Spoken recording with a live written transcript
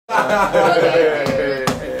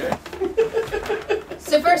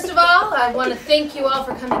So first of all, I want to thank you all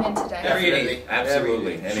for coming in today.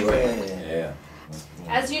 Absolutely. Yeah.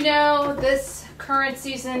 As you know, this current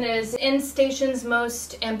season is N-Station's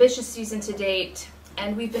most ambitious season to date,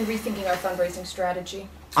 and we've been rethinking our fundraising strategy.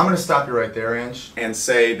 I'm going to stop you right there, Ange, and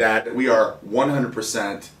say that we are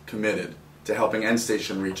 100% committed to helping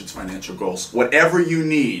N-Station reach its financial goals. Whatever you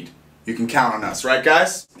need, you can count on us, right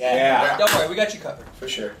guys? Yeah. Don't worry, we got you covered. For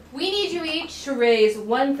sure. We need you each to raise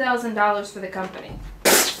 $1,000 for the company.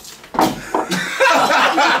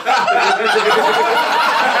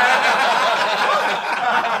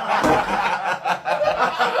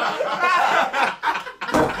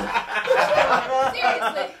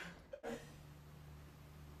 Seriously.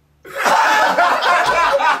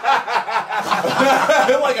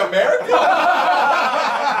 Like America?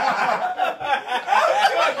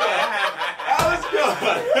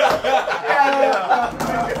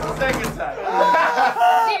 Second time.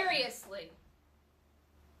 Seriously.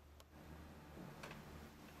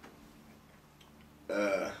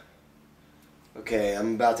 Okay,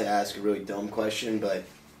 I'm about to ask a really dumb question, but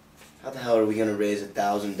how the hell are we gonna raise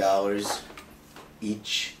 $1,000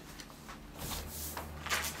 each?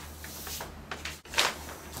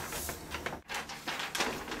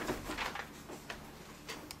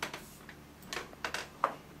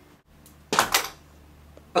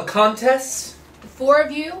 A contest? The four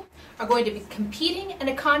of you are going to be competing in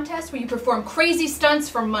a contest where you perform crazy stunts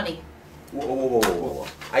for money. Whoa.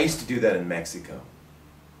 I used to do that in Mexico.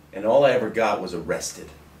 And all I ever got was arrested.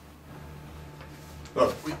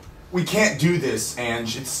 Look, we can't do this,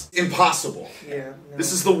 Ange. It's impossible. Yeah. No.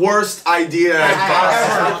 This is the worst idea ever.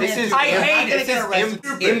 I hate it.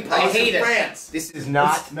 I hate it. France. This is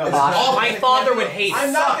not possible. My father would hate it.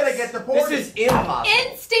 I'm not gonna get deported. This is impossible.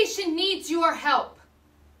 N-Station needs your help.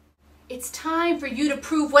 It's time for you to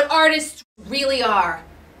prove what artists really are.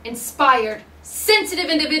 Inspired, sensitive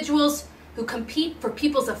individuals who compete for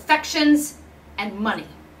people's affections and money.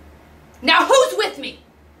 Now who's with me?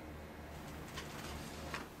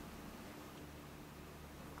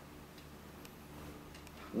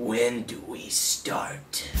 When do we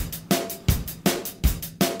start?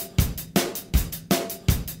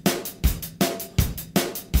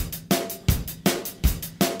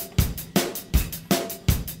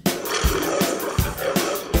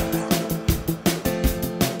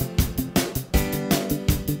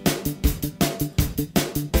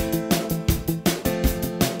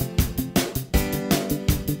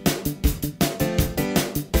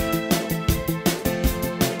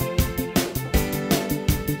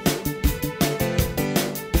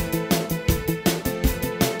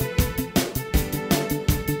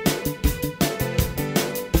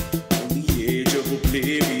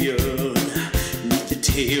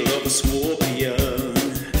 Tail of a scorpion,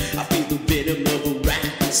 I feel the venom of a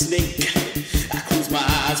rattlesnake.